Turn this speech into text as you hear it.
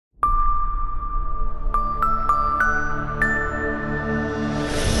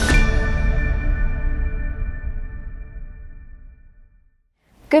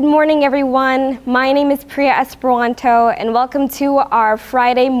Good morning, everyone. My name is Priya Esperanto, and welcome to our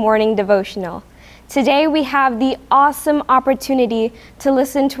Friday morning devotional. Today, we have the awesome opportunity to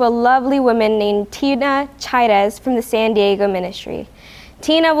listen to a lovely woman named Tina Chairez from the San Diego ministry.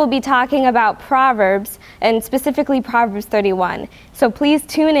 Tina will be talking about Proverbs, and specifically Proverbs 31. So please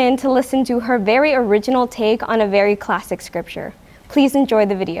tune in to listen to her very original take on a very classic scripture. Please enjoy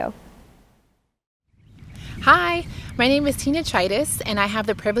the video. Hi, my name is Tina Chairez, and I have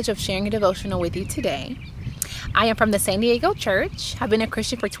the privilege of sharing a devotional with you today. I am from the San Diego church. I've been a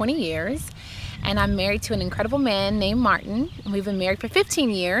Christian for 20 years, and I'm married to an incredible man named Martin. We've been married for 15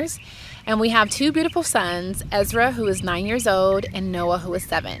 years, and we have two beautiful sons, Ezra, who is 9 years old, and Noah, who is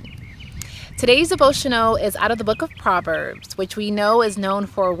 7. Today's devotional is out of the book of Proverbs, which we know is known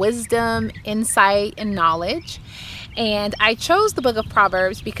for wisdom, insight, and knowledge. And I chose the book of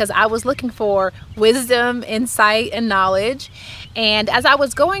Proverbs because I was looking for wisdom, insight, and knowledge. And as I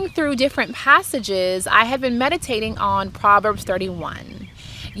was going through different passages, I had been meditating on Proverbs 31.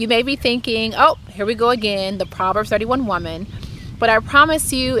 You may be thinking, oh, here we go again, the Proverbs 31 woman. But I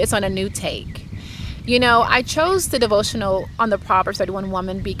promise you it's on a new take. You know, I chose the devotional on the Proverbs 31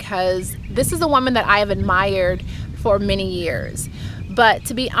 woman because this is a woman that I have admired for many years. But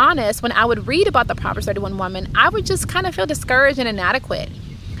to be honest, when I would read about the Proverbs 31 woman, I would just kind of feel discouraged and inadequate.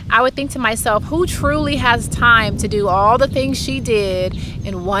 I would think to myself, who truly has time to do all the things she did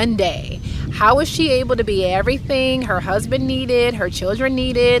in one day? How was she able to be everything her husband needed, her children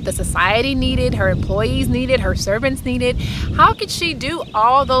needed, the society needed, her employees needed, her servants needed? How could she do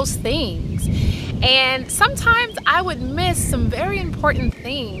all those things? And sometimes I would miss some very important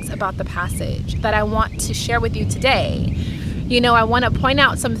things about the passage that I want to share with you today. You know, I want to point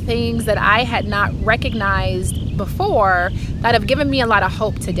out some things that I had not recognized before that have given me a lot of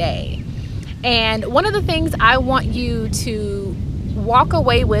hope today. And one of the things I want you to walk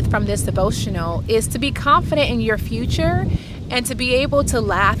away with from this devotional is to be confident in your future and to be able to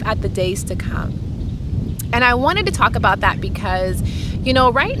laugh at the days to come. And I wanted to talk about that because, you know,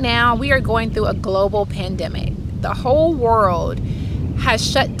 right now we are going through a global pandemic. The whole world has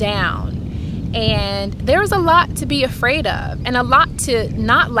shut down. And there's a lot to be afraid of and a lot to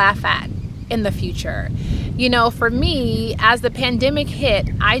not laugh at in the future. You know, for me, as the pandemic hit,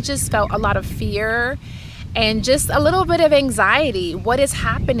 I just felt a lot of fear and just a little bit of anxiety. What is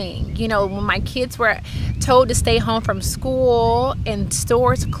happening? You know, when my kids were told to stay home from school and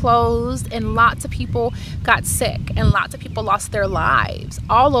stores closed and lots of people got sick and lots of people lost their lives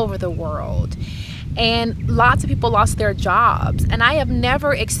all over the world. And lots of people lost their jobs. And I have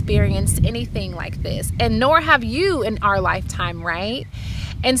never experienced anything like this, and nor have you in our lifetime, right?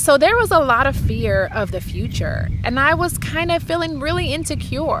 And so there was a lot of fear of the future, and I was kind of feeling really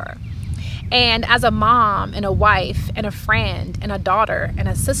insecure. And as a mom and a wife and a friend and a daughter and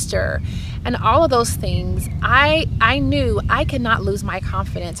a sister and all of those things, I knew I could not lose my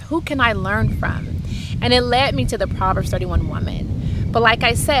confidence. Who can I learn from? And it led me to the Proverbs 31 woman. But like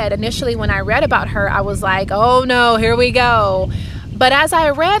I said, initially when I read about her, I was like, oh no, here we go. But as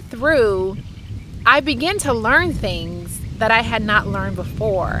I read through, I began to learn things that I had not learned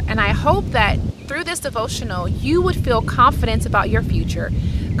before. And I hope that through this devotional, you would feel confidence about your future,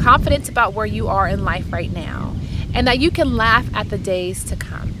 confidence about where you are in life right now, and that you can laugh at the days to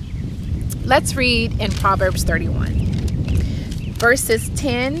come. Let's read in Proverbs 31, verses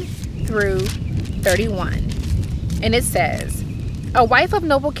 10 through 31. And it says, a wife of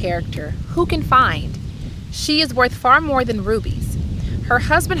noble character, who can find? She is worth far more than rubies. Her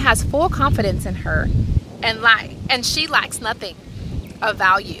husband has full confidence in her, and she lacks nothing of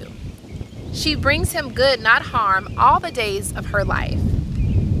value. She brings him good, not harm, all the days of her life.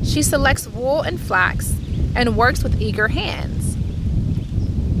 She selects wool and flax and works with eager hands.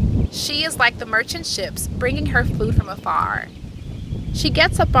 She is like the merchant ships, bringing her food from afar. She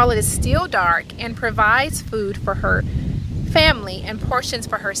gets up while it is still dark and provides food for her family and portions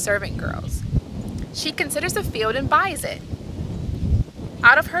for her servant girls. She considers a field and buys it.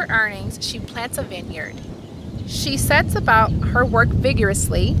 Out of her earnings, she plants a vineyard. She sets about her work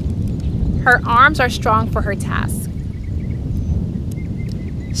vigorously. Her arms are strong for her task.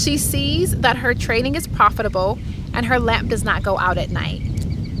 She sees that her trading is profitable and her lamp does not go out at night.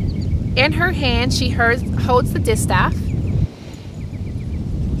 In her hand, she holds the distaff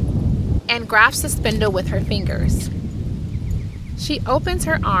and grasps the spindle with her fingers. She opens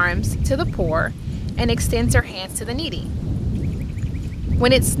her arms to the poor and extends her hands to the needy.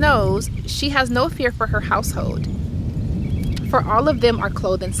 When it snows, she has no fear for her household, for all of them are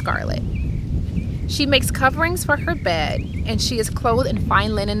clothed in scarlet. She makes coverings for her bed, and she is clothed in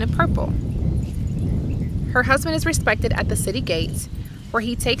fine linen and purple. Her husband is respected at the city gates, where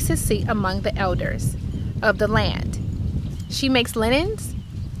he takes his seat among the elders of the land. She makes linens.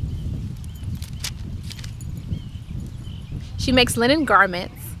 She makes linen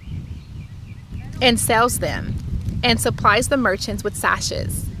garments and sells them, and supplies the merchants with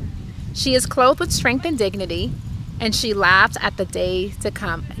sashes. She is clothed with strength and dignity, and she laughs at the days to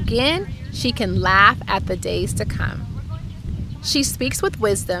come. Again, she can laugh at the days to come. She speaks with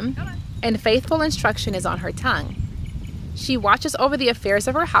wisdom, and faithful instruction is on her tongue. She watches over the affairs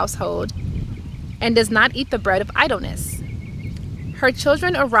of her household, and does not eat the bread of idleness. Her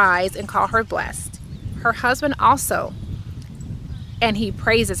children arise and call her blessed, her husband also, and he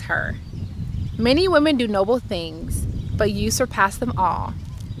praises her. Many women do noble things, but you surpass them all.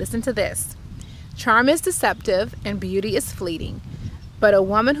 Listen to this. Charm is deceptive and beauty is fleeting, but a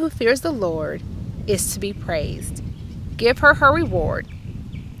woman who fears the Lord is to be praised. Give her her reward.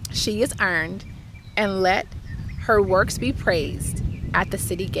 She is earned, and let her works be praised at the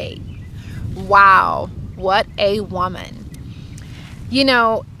city gate. Wow, what a woman. You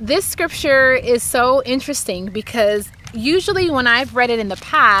know, this scripture is so interesting because usually when I've read it in the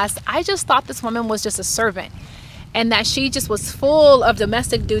past, I just thought this woman was just a servant and that she just was full of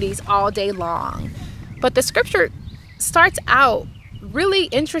domestic duties all day long. But the scripture starts out really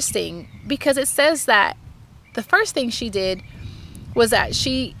interesting because it says that the first thing she did was that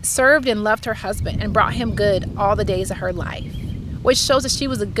she served and loved her husband and brought him good all the days of her life, which shows that she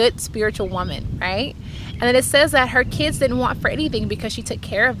was a good spiritual woman, right? And then it says that her kids didn't want for anything because she took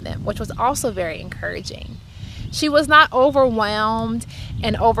care of them, which was also very encouraging. She was not overwhelmed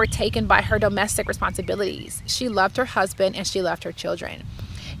and overtaken by her domestic responsibilities. She loved her husband and she loved her children.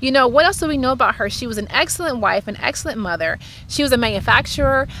 You know, what else do we know about her? She was an excellent wife, an excellent mother. She was a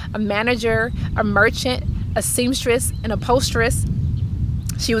manufacturer, a manager, a merchant, a seamstress, an upholsteress.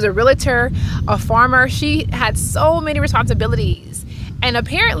 She was a realtor, a farmer. She had so many responsibilities, and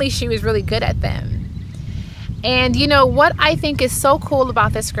apparently she was really good at them. And you know, what I think is so cool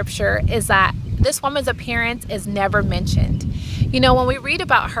about this scripture is that this woman's appearance is never mentioned. You know, when we read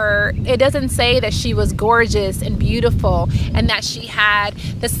about her, it doesn't say that she was gorgeous and beautiful and that she had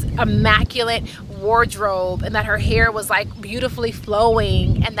this immaculate wardrobe and that her hair was like beautifully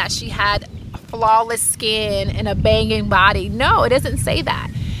flowing and that she had flawless skin and a banging body. No, it doesn't say that.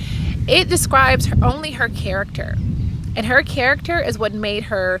 It describes only her character. And her character is what made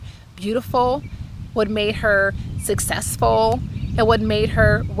her beautiful, what made her successful, and what made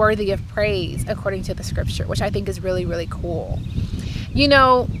her worthy of praise according to the scripture, which I think is really, really cool. You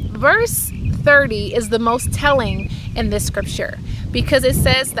know, verse 30 is the most telling in this scripture because it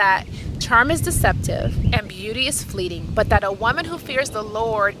says that charm is deceptive and beauty is fleeting, but that a woman who fears the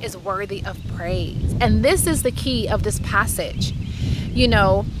Lord is worthy of praise. And this is the key of this passage. You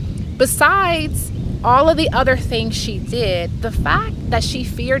know, besides all of the other things she did, the fact that she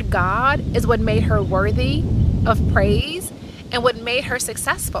feared God is what made her worthy of praise and what made her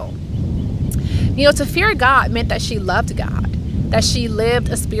successful. You know, to fear God meant that she loved God, that she lived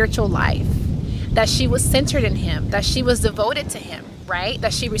a spiritual life, that she was centered in Him, that she was devoted to Him, right?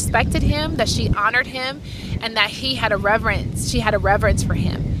 That she respected Him, that she honored Him, and that she had a reverence for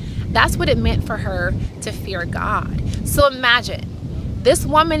Him. That's what it meant for her to fear God. So imagine, this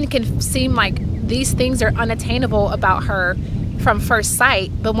woman can seem like these things are unattainable about her from first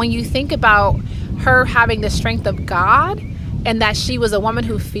sight, but when you think about her having the strength of God and that she was a woman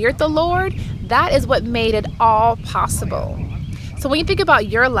who feared the Lord, that is what made it all possible. So when you think about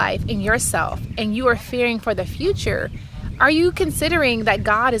your life and yourself and you are fearing for the future, are you considering that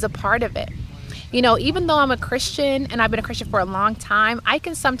God is a part of it? You know, even though I'm a Christian and I've been a Christian for a long time, I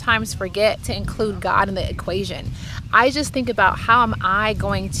can sometimes forget to include God in the equation. I just think about how am I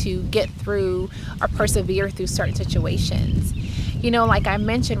going to get through or persevere through certain situations. You know, like I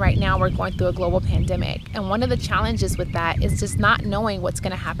mentioned, right now we're going through a global pandemic, and one of the challenges with that is just not knowing what's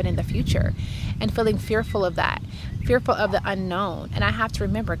going to happen in the future and feeling fearful of that, fearful of the unknown. And I have to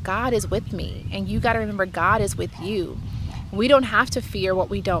remember God is with me, and you got to remember God is with you. We don't have to fear what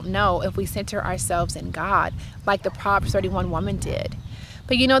we don't know if we center ourselves in God, like the Proverbs 31 woman did.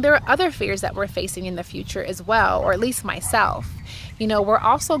 But you know, there are other fears that we're facing in the future as well, or at least myself. You know, we're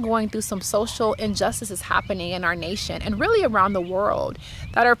also going through some social injustices happening in our nation and really around the world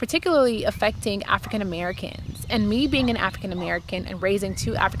that are particularly affecting African Americans. And me being an African American and raising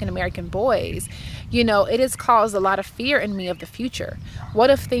two African American boys, you know, it has caused a lot of fear in me of the future. What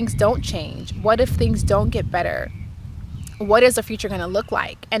if things don't change? What if things don't get better? What is the future going to look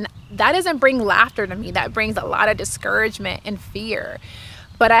like? And that doesn't bring laughter to me. That brings a lot of discouragement and fear.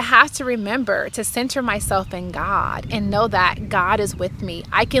 But I have to remember to center myself in God and know that God is with me.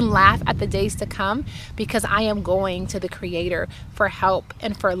 I can laugh at the days to come because I am going to the Creator for help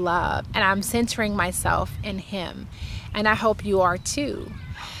and for love. And I'm centering myself in Him. And I hope you are too.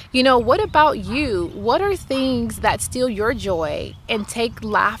 You know, what about you? What are things that steal your joy and take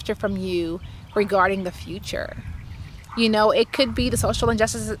laughter from you regarding the future? You know, it could be the social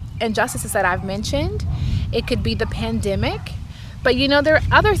injustices that I've mentioned. It could be the pandemic. But you know, there are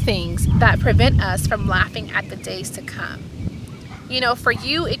other things that prevent us from laughing at the days to come. You know, for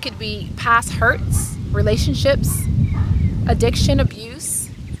you, it could be past hurts, relationships, addiction,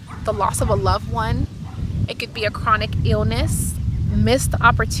 abuse, the loss of a loved one. It could be a chronic illness, missed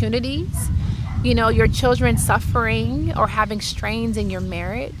opportunities, you know, your children suffering or having strains in your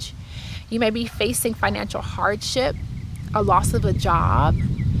marriage. You may be facing financial hardship, a loss of a job.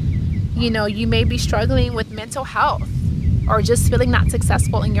 You know, you may be struggling with mental health or just feeling not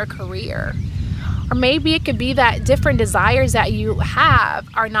successful in your career. Or maybe it could be that different desires that you have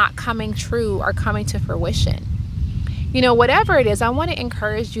are not coming true or coming to fruition. You know, whatever it is, I want to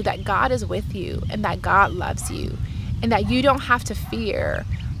encourage you that God is with you and that God loves you and that you don't have to fear.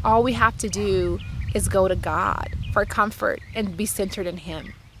 All we have to do is go to God for comfort and be centered in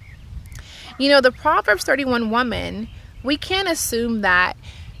Him. You know, the Proverbs 31 woman, we can't assume that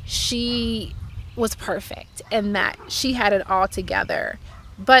she was perfect and that she had it all together.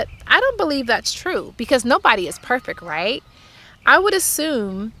 But I don't believe that's true because nobody is perfect, right? I would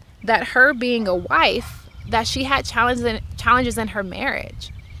assume that her being a wife, that she had challenges in her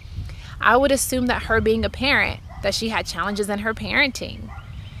marriage. I would assume that her being a parent, that she had challenges in her parenting,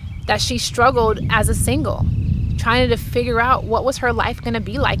 that she struggled as a single, trying to figure out what was her life going to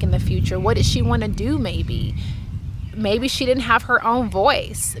be like in the future. What did she want to do maybe? Maybe she didn't have her own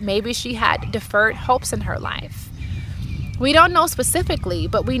voice. Maybe she had deferred hopes in her life. We don't know specifically,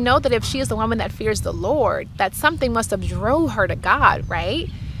 but we know that if she is the woman that fears the Lord, that something must have drove her to God, right?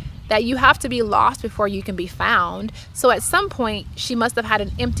 That you have to be lost before you can be found. So at some point, she must have had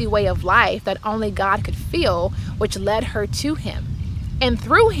an empty way of life that only God could fill, which led her to Him. And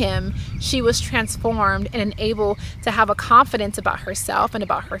through Him, she was transformed and able to have a confidence about herself and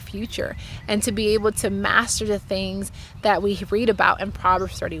about her future, and to be able to master the things that we read about in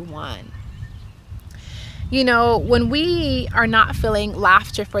Proverbs 31. You know, when we are not feeling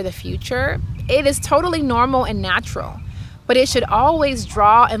laughter for the future, it is totally normal and natural, but it should always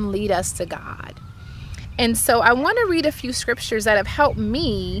draw and lead us to God. And so I want to read a few scriptures that have helped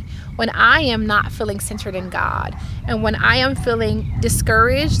me when I am not feeling centered in God and when I am feeling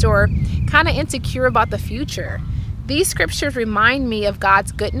discouraged or kind of insecure about the future. These scriptures remind me of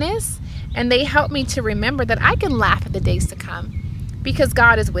God's goodness, and they help me to remember that I can laugh at the days to come because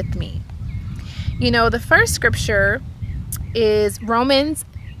God is with me. You know, the first scripture is Romans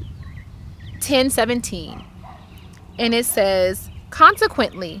 10:17, and it says,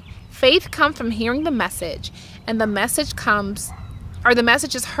 "Consequently, faith comes from hearing the message, and the message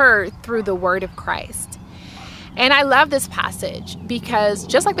is heard through the word of Christ." And I love this passage because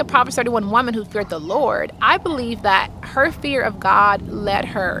just like the Proverbs 31 woman who feared the Lord, I believe that her fear of God led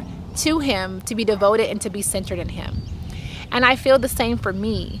her to Him to be devoted and to be centered in Him. And I feel the same for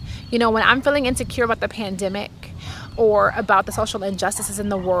me. You know, when I'm feeling insecure about the pandemic or about the social injustices in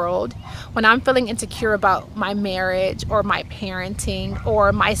the world, when I'm feeling insecure about my marriage or my parenting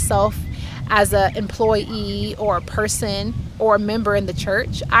or myself as an employee or a person or a member in the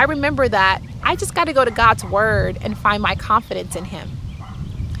church, I remember that I just got to go to God's word and find my confidence in Him.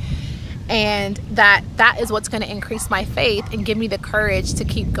 And that is what's going to increase my faith and give me the courage to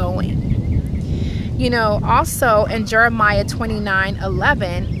keep going. You know, also in Jeremiah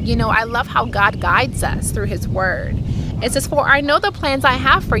 29:11, you know, I love how God guides us through His word. It says, "For I know the plans I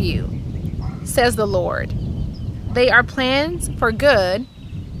have for you, says the Lord. They are plans for good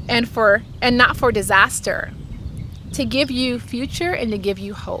and not for disaster, to give you future and to give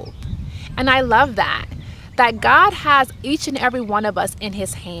you hope." And I love that God has each and every one of us in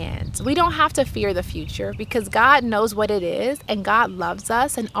His hands. We don't have to fear the future because God knows what it is, and God loves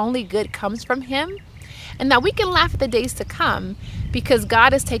us, and only good comes from Him. And that we can laugh at the days to come because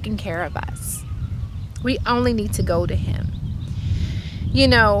God is taking care of us. We only need to go to Him. You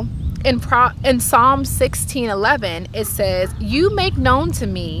know, in Psalm 16:11, it says, "You make known to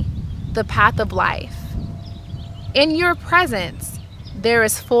me the path of life. In your presence, there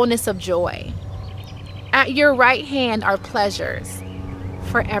is fullness of joy. At your right hand are pleasures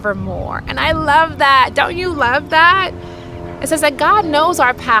forevermore." And I love that. Don't you love that? It says that God knows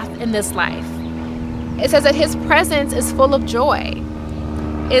our path in this life. It says that His presence is full of joy.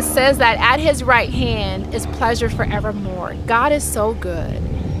 It says that at His right hand is pleasure forevermore. God is so good.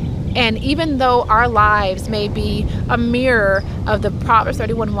 And even though our lives may be a mirror of the Proverbs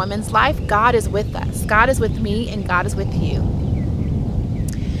 31 woman's life, God is with us. God is with me, and God is with you.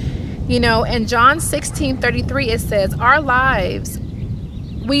 You know, in John 16:33, it says, our lives,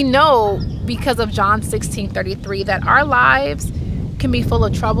 we know because of John 16:33 that our lives can be full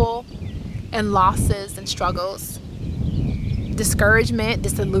of trouble and losses and struggles, discouragement,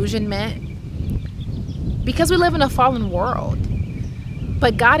 disillusionment, because we live in a fallen world.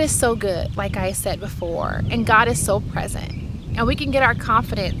 But God is so good, like I said before, and God is so present. And we can get our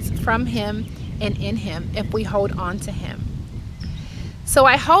confidence from Him and in Him if we hold on to Him. So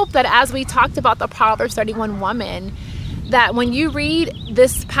I hope that as we talked about the Proverbs 31 woman, that when you read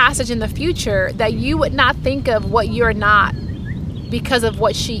this passage in the future, that you would not think of what you're not because of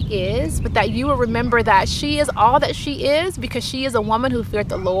what she is, but that you will remember that she is all that she is because she is a woman who feared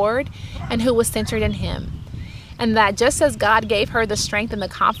the Lord and who was centered in Him. And that just as God gave her the strength and the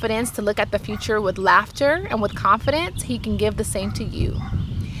confidence to look at the future with laughter and with confidence, He can give the same to you.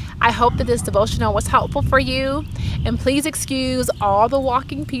 I hope that this devotional was helpful for you. And please excuse all the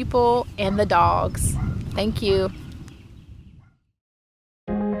walking people and the dogs. Thank you.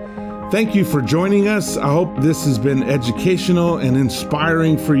 Thank you for joining us. I hope this has been educational and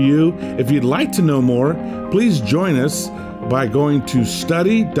inspiring for you. If you'd like to know more, please join us by going to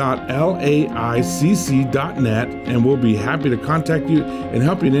study.laicc.net, and we'll be happy to contact you and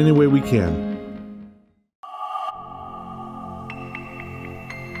help you in any way we can.